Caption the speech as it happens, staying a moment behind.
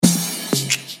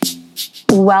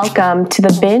Welcome to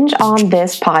the Binge on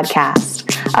This podcast,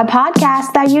 a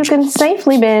podcast that you can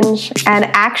safely binge and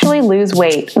actually lose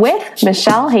weight with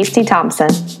Michelle Hasty Thompson.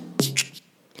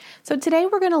 So today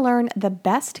we're going to learn the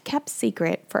best kept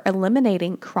secret for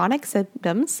eliminating chronic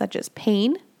symptoms such as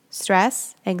pain,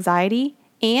 stress, anxiety,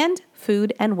 and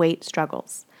food and weight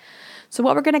struggles. So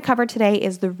what we're going to cover today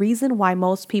is the reason why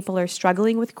most people are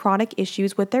struggling with chronic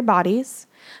issues with their bodies,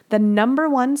 the number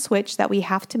one switch that we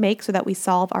have to make so that we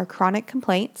solve our chronic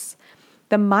complaints,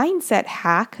 the mindset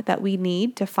hack that we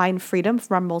need to find freedom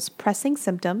from our most pressing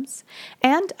symptoms,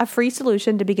 and a free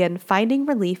solution to begin finding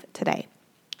relief today.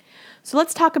 So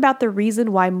let's talk about the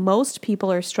reason why most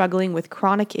people are struggling with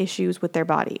chronic issues with their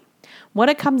body. What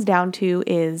it comes down to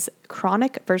is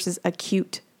chronic versus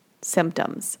acute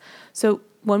symptoms. So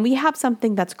when we have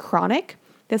something that's chronic,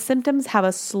 the symptoms have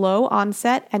a slow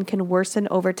onset and can worsen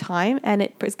over time, and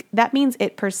that means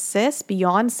it persists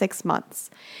beyond 6 months.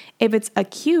 If it's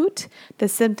acute, the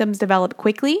symptoms develop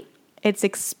quickly, it's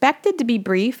expected to be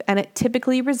brief, and it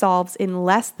typically resolves in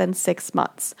less than 6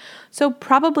 months. So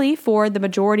probably for the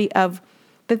majority of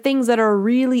the things that are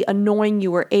really annoying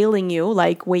you or ailing you,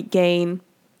 like weight gain,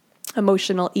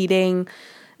 emotional eating,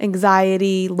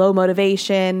 anxiety, low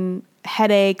motivation,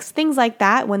 headaches, things like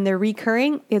that, when they're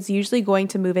recurring, it's usually going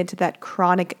to move into that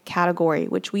chronic category,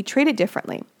 which we treat it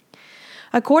differently.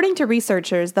 According to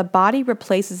researchers, the body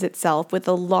replaces itself with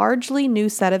a largely new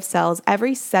set of cells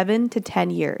every 7 to 10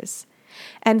 years.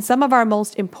 And some of our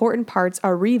most important parts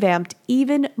are revamped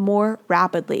even more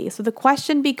rapidly. So the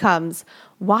question becomes,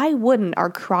 why wouldn't our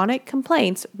chronic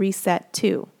complaints reset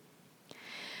too?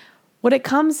 What it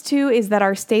comes to is that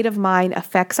our state of mind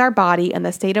affects our body, and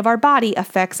the state of our body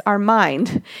affects our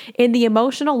mind. In The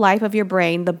Emotional Life of Your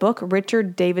Brain, the book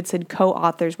Richard Davidson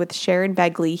co-authors with Sharon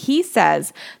Begley, he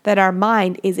says that our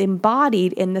mind is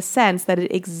embodied in the sense that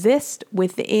it exists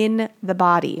within the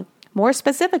body. More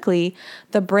specifically,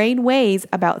 the brain weighs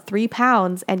about 3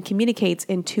 pounds and communicates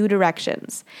in 2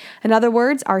 directions. In other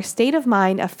words, our state of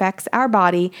mind affects our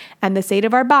body, and the state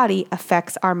of our body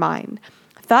affects our mind.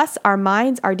 Thus, our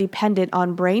minds are dependent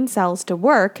on brain cells to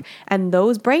work, and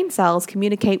those brain cells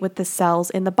communicate with the cells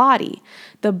in the body.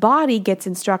 The body gets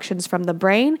instructions from the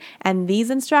brain, and these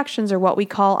instructions are what we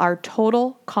call our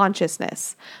total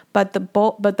consciousness. But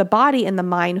the body and the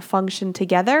mind function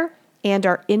together and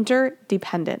are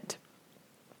interdependent.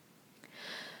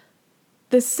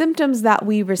 The symptoms that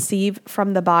we receive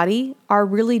from the body are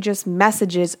really just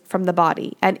messages from the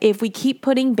body. And if we keep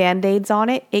putting Band-Aids on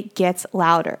it, it gets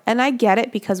louder. And I get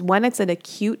it, because when it's an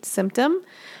acute symptom,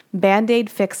 Band-Aid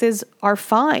fixes are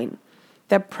fine.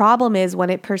 The problem is when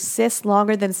it persists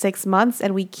longer than 6 months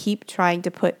and we keep trying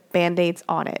to put Band-Aids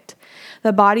on it.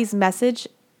 The body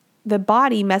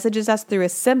messages us through a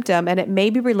symptom, and it may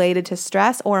be related to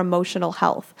stress or emotional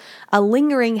health. A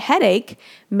lingering headache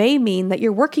may mean that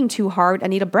you're working too hard and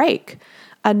need a break.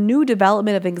 A new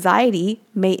development of anxiety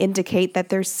may indicate that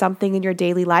there's something in your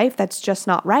daily life that's just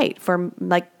not right, for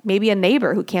like maybe a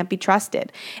neighbor who can't be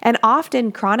trusted. And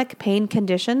often chronic pain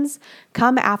conditions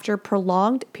come after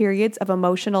prolonged periods of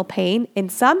emotional pain. In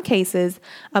some cases,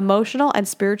 emotional and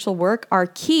spiritual work are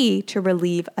key to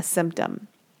relieve a symptom.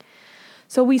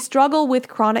 So we struggle with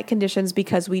chronic conditions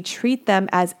because we treat them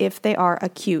as if they are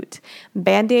acute.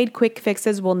 Band-Aid quick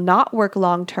fixes will not work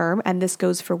long-term, and this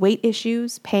goes for weight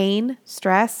issues, pain,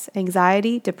 stress,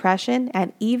 anxiety, depression,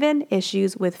 and even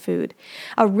issues with food.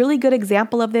 A really good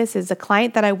example of this is a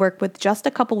client that I worked with just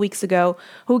a couple weeks ago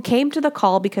who came to the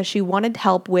call because she wanted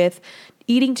help with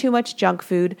eating too much junk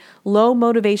food, low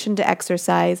motivation to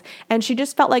exercise, and she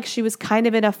just felt like she was kind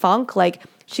of in a funk. Like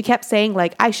she kept saying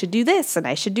like, I should do this and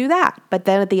I should do that. But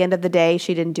then at the end of the day,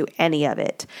 she didn't do any of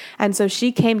it. And so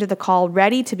she came to the call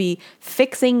ready to be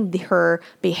fixing her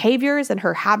behaviors and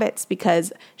her habits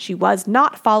because she was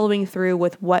not following through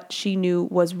with what she knew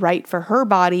was right for her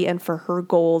body and for her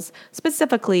goals,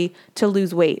 specifically to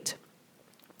lose weight.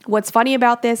 What's funny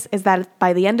about this is that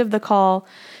by the end of the call,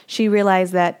 she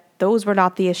realized that those were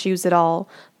not the issues at all.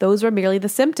 Those were merely the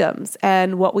symptoms.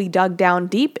 And what we dug down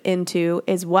deep into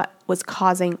is what was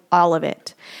causing all of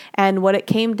it. And what it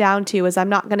came down to is, I'm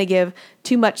not going to give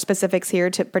too much specifics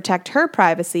here to protect her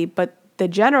privacy, but the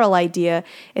general idea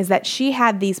is that she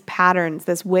had these patterns,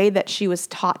 this way that she was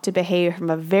taught to behave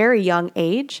from a very young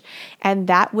age, and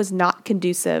that was not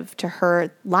conducive to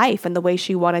her life and the way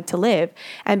she wanted to live.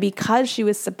 And because she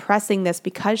was suppressing this,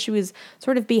 because she was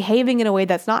sort of behaving in a way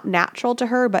that's not natural to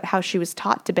her, but how she was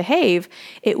taught to behave,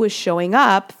 it was showing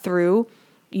up through,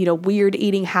 weird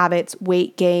eating habits,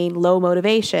 weight gain, low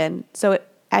motivation. So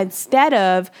instead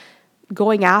of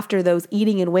going after those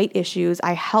eating and weight issues,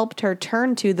 I helped her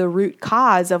turn to the root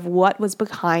cause of what was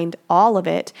behind all of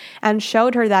it and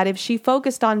showed her that if she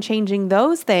focused on changing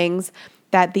those things,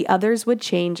 that the others would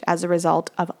change as a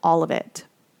result of all of it.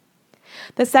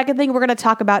 The second thing we're going to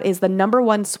talk about is the number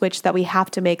one switch that we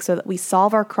have to make so that we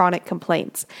solve our chronic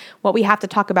complaints. What we have to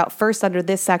talk about first under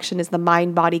this section is the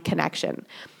mind-body connection.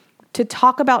 To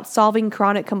talk about solving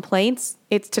chronic complaints,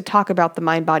 it's to talk about the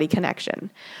mind-body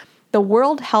connection. The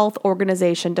World Health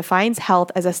Organization defines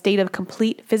health as a state of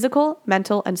complete physical,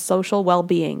 mental, and social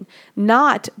well-being,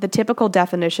 not the typical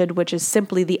definition, which is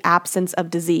simply the absence of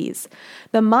disease.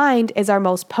 The mind is our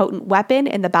most potent weapon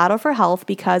in the battle for health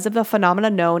because of the phenomena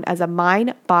known as a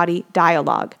mind-body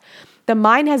dialogue. The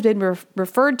mind has been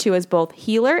referred to as both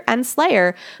healer and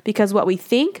slayer because what we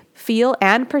think, feel,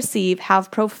 and perceive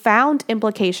have profound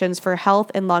implications for health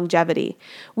and longevity.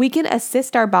 We can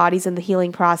assist our bodies in the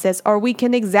healing process, or we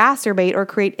can exacerbate or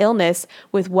create illness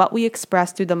with what we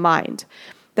express through the mind.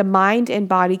 The mind and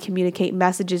body communicate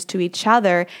messages to each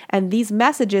other, and these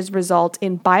messages result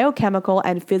in biochemical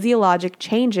and physiologic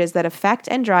changes that affect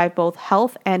and drive both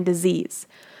health and disease.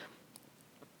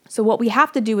 So what we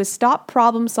have to do is stop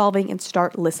problem solving and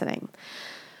start listening.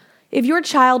 If your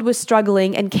child was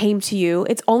struggling and came to you,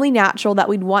 it's only natural that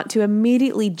we'd want to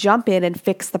immediately jump in and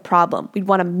fix the problem. We'd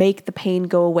want to make the pain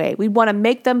go away. We'd want to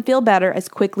make them feel better as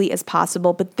quickly as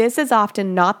possible, but this is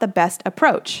often not the best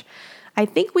approach. I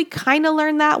think we kind of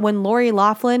learned that when Lori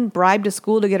Loughlin bribed a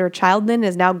school to get her child in and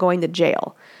is now going to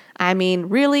jail. I mean,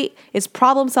 really, is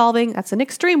problem solving, that's an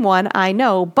extreme one, I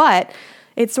know, but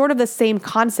it's sort of the same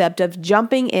concept of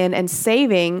jumping in and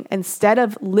saving instead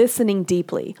of listening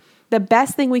deeply. The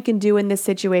best thing we can do in this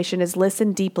situation is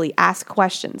listen deeply, ask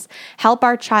questions, help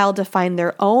our child to find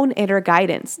their own inner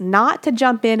guidance, not to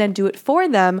jump in and do it for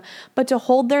them, but to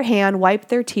hold their hand, wipe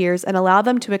their tears, and allow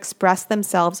them to express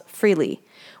themselves freely.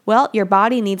 Well, your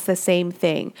body needs the same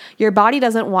thing. Your body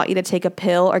doesn't want you to take a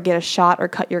pill or get a shot or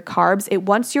cut your carbs. It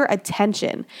wants your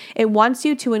attention. It wants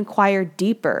you to inquire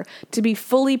deeper, to be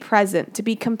fully present, to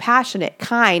be compassionate,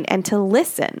 kind, and to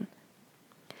listen.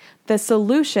 The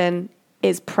solution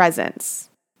is presence.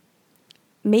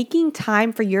 Making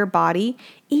time for your body,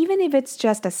 even if it's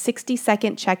just a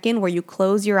 60-second check-in where you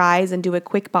close your eyes and do a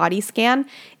quick body scan,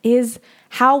 is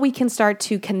how we can start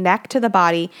to connect to the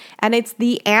body, and it's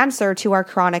the answer to our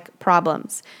chronic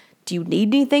problems. Do you need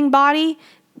anything, body?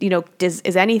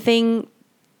 Is anything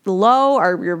low?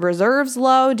 Are your reserves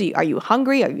low? Are you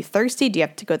hungry? Are you thirsty? Do you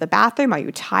have to go to the bathroom? Are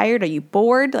you tired? Are you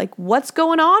bored? What's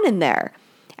going on in there?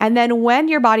 And then when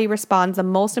your body responds, the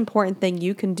most important thing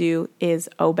you can do is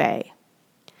obey.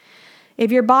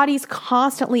 If your body's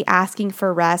constantly asking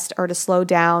for rest or to slow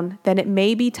down, then it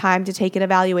may be time to take an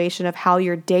evaluation of how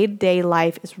your day-to-day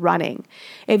life is running.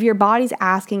 If your body's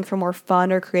asking for more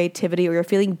fun or creativity, or you're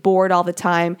feeling bored all the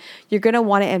time, you're going to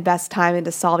want to invest time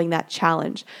into solving that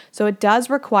challenge. So it does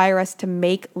require us to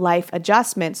make life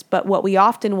adjustments, but what we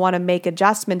often want to make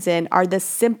adjustments in are the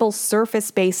simple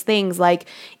surface-based things like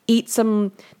eat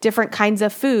some different kinds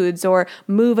of foods or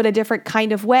move in a different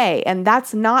kind of way. And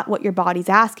that's not what your body's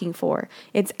asking for.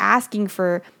 It's asking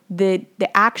for the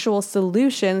actual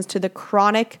solutions to the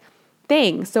chronic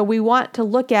thing. So we want to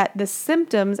look at the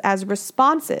symptoms as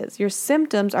responses. Your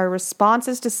symptoms are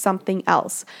responses to something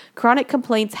else. Chronic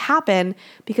complaints happen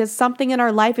because something in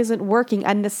our life isn't working,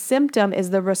 and the symptom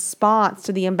is the response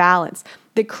to the imbalance.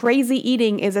 The crazy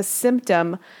eating is a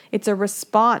symptom. It's a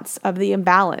response of the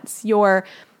imbalance. Your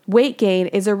weight gain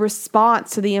is a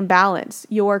response to the imbalance.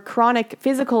 Your chronic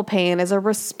physical pain is a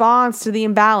response to the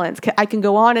imbalance. I can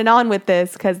go on with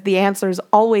this because the answer is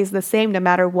always the same no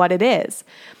matter what it is.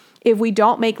 If we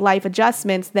don't make life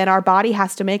adjustments, then our body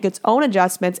has to make its own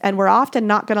adjustments, and we're often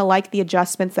not going to like the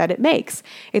adjustments that it makes.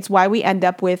 It's why we end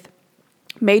up with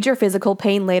major physical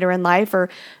pain later in life or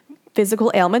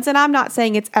physical ailments. And I'm not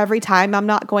saying it's every time. I'm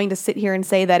not going to sit here and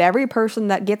say that every person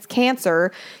that gets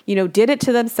cancer, did it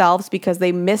to themselves because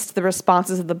they missed the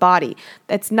responses of the body.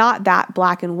 It's not that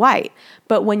black and white.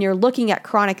 But when you're looking at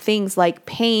chronic things like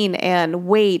pain and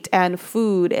weight and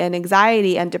food and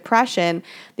anxiety and depression,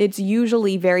 it's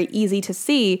usually very easy to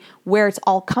see where it's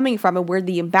all coming from and where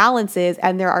the imbalance is.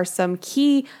 And there are some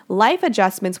key life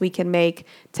adjustments we can make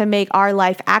to make our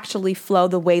life actually flow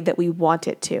the way that we want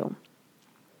it to.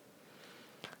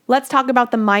 Let's talk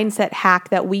about the mindset hack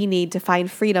that we need to find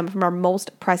freedom from our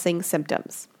most pressing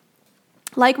symptoms.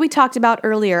 Like we talked about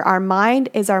earlier, our mind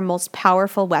is our most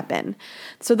powerful weapon.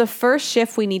 So the first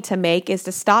shift we need to make is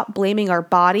to stop blaming our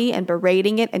body and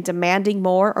berating it and demanding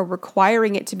more or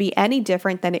requiring it to be any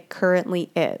different than it currently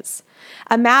is.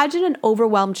 Imagine an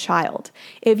overwhelmed child.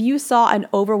 If you saw an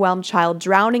overwhelmed child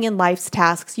drowning in life's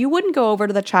tasks, you wouldn't go over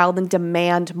to the child and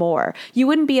demand more. You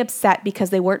wouldn't be upset because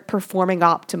they weren't performing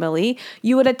optimally.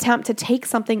 You would attempt to take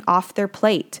something off their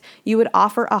plate. You would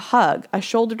offer a hug, a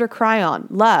shoulder to cry on,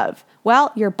 love.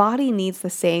 Well, your body needs the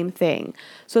same thing.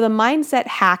 So the mindset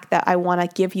hack that I want to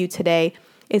give you today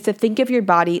is to think of your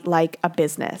body like a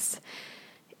business.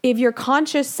 If your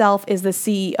conscious self is the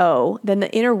CEO, then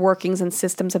the inner workings and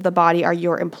systems of the body are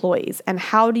your employees. And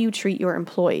how do you treat your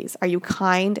employees? Are you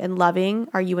kind and loving?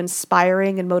 Are you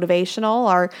inspiring and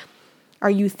motivational? Are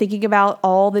you thinking about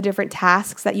all the different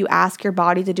tasks that you ask your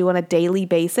body to do on a daily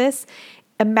basis?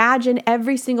 Imagine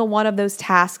every single one of those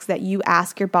tasks that you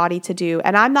ask your body to do.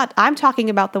 And I'm talking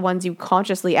about the ones you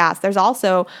consciously ask. There's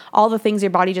also all the things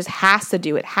your body just has to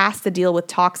do. It has to deal with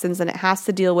toxins, and it has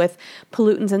to deal with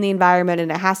pollutants in the environment,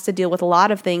 and it has to deal with a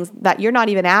lot of things that you're not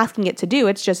even asking it to do.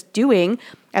 It's just doing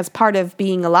as part of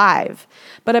being alive.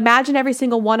 But imagine every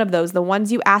single one of those, the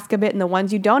ones you ask of it and the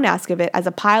ones you don't ask of it, as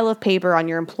a pile of paper on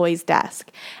your employee's desk.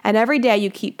 And every day you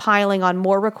keep piling on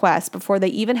more requests before they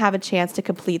even have a chance to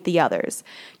complete the others.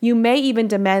 You may even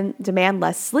demand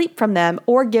less sleep from them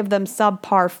or give them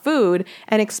subpar food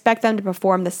and expect them to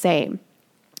perform the same.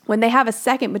 When they have a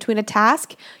second between a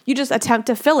task, you just attempt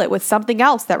to fill it with something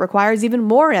else that requires even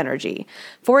more energy.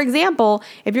 For example,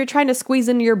 if you're trying to squeeze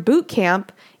into your boot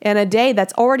camp in a day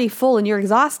that's already full and you're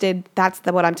exhausted, that's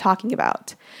what I'm talking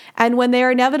about. And when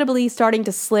they're inevitably starting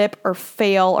to slip or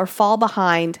fail or fall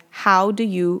behind, how do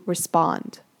you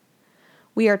respond?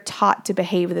 We are taught to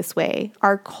behave this way.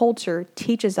 Our culture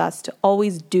teaches us to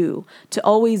always do, to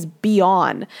always be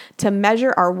on, to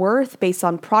measure our worth based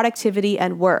on productivity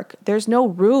and work. There's no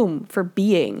room for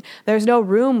being. There's no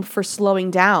room for slowing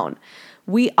down.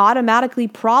 We automatically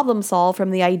problem solve from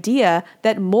the idea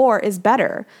that more is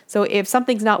better. So if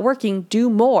something's not working, do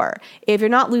more. If you're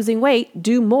not losing weight,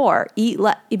 do more.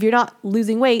 If you're not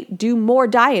losing weight, do more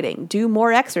dieting, do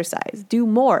more exercise, do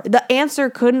more. The answer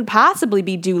couldn't possibly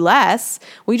be do less.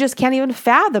 We just can't even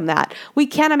fathom that. We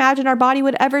can't imagine our body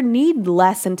would ever need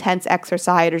less intense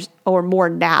exercise or more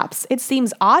naps. It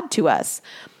seems odd to us.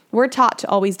 We're taught to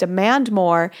always demand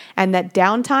more, and that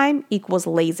downtime equals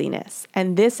laziness.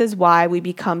 And this is why we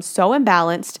become so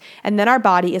imbalanced, and then our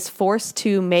body is forced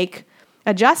to make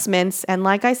adjustments. And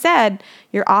like I said,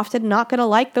 you're often not going to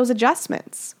like those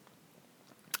adjustments.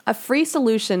 A free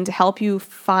solution to help you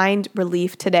find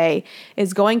relief today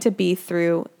is going to be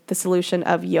through the solution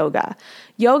of yoga.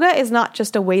 Yoga is not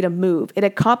just a way to move. It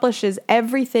accomplishes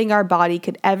everything our body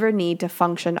could ever need to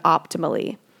function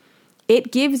optimally.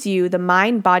 It gives you the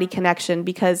mind-body connection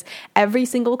because every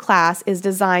single class is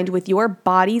designed with your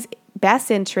body's best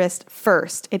interest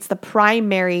first. It's the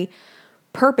primary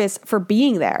purpose for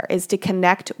being there, is to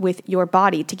connect with your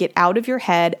body, to get out of your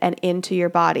head and into your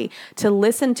body, to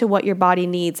listen to what your body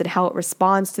needs and how it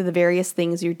responds to the various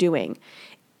things you're doing.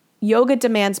 Yoga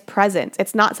demands presence.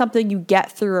 It's not something you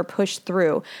get through or push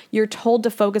through. You're told to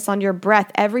focus on your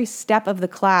breath every step of the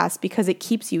class because it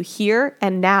keeps you here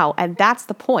and now, and that's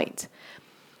the point.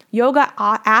 Yoga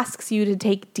asks you to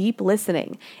take deep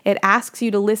listening. It asks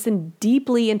you to listen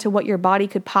deeply into what your body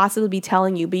could possibly be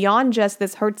telling you, beyond just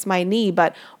this hurts my knee,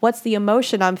 but what's the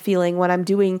emotion I'm feeling when I'm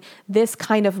doing this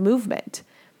kind of movement?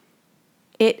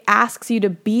 It asks you to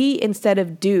be instead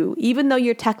of do, even though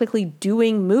you're technically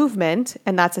doing movement,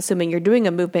 and that's assuming you're doing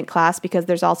a movement class, because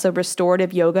there's also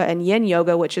restorative yoga and yin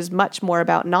yoga, which is much more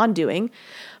about non-doing.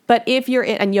 But if you're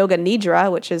in yoga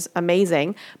nidra, which is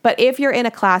amazing, but if you're in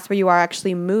a class where you are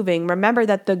actually moving, remember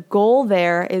that the goal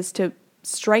there is to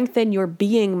strengthen your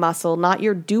being muscle, not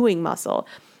your doing muscle.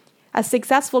 A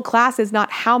successful class is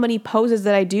not how many poses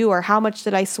did I do, or how much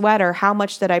did I sweat, or how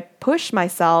much did I push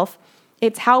myself.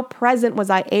 It's how present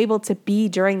was I able to be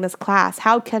during this class?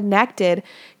 How connected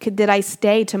did I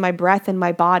stay to my breath and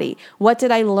my body? What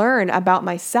did I learn about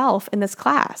myself in this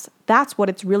class? That's what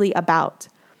it's really about.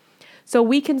 So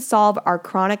we can solve our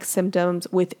chronic symptoms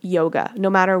with yoga, no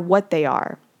matter what they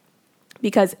are.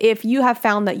 Because if you have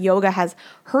found that yoga has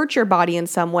hurt your body in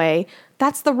some way,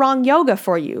 that's the wrong yoga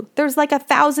for you. There's like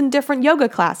 1,000 different yoga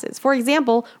classes. For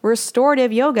example,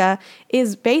 restorative yoga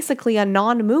is basically a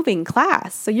non-moving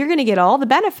class. So you're going to get all the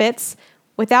benefits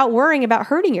without worrying about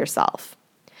hurting yourself.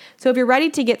 So if you're ready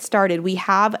to get started, we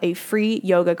have a free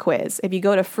yoga quiz. If you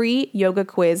go to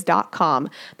freeyogaquiz.com,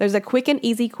 there's a quick and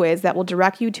easy quiz that will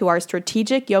direct you to our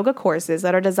strategic yoga courses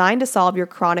that are designed to solve your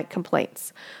chronic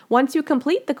complaints. Once you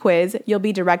complete the quiz, you'll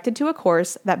be directed to a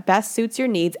course that best suits your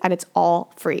needs, and it's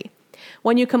all free.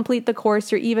 When you complete the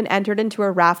course, you're even entered into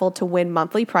a raffle to win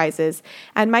monthly prizes.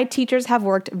 And my teachers have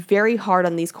worked very hard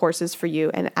on these courses for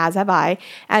you, and as have I,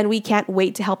 and we can't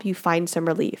wait to help you find some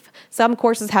relief. Some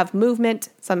courses have movement,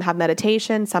 some have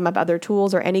meditation, some have other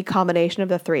tools, or any combination of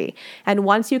the three. And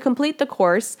once you complete the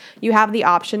course, you have the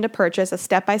option to purchase a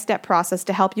step-by-step process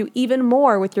to help you even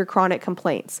more with your chronic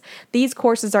complaints. These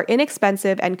courses are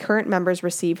inexpensive, and current members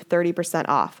receive 30%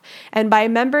 off. And by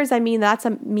members, I mean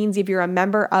means if you're a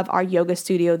member of our yoga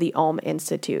studio, the Om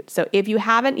Institute. So if you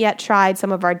haven't yet tried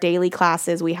some of our daily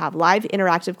classes, we have live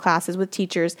interactive classes with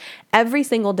teachers every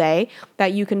single day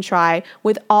that you can try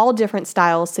with all different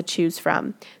styles to choose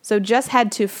from. So just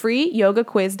head to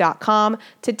freeyogaquiz.com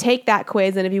to take that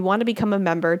quiz. And if you want to become a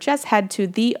member, just head to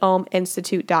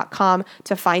theominstitute.com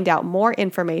to find out more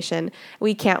information.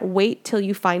 We can't wait till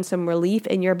you find some relief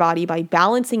in your body by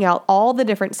balancing out all the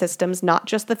different systems, not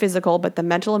just the physical, but the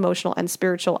mental, emotional, and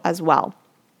spiritual as well.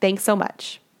 Thanks so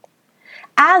much.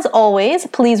 As always,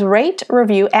 please rate,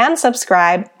 review, and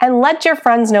subscribe, and let your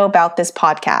friends know about this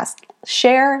podcast.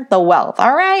 Share the wealth,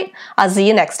 all right? I'll see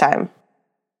you next time.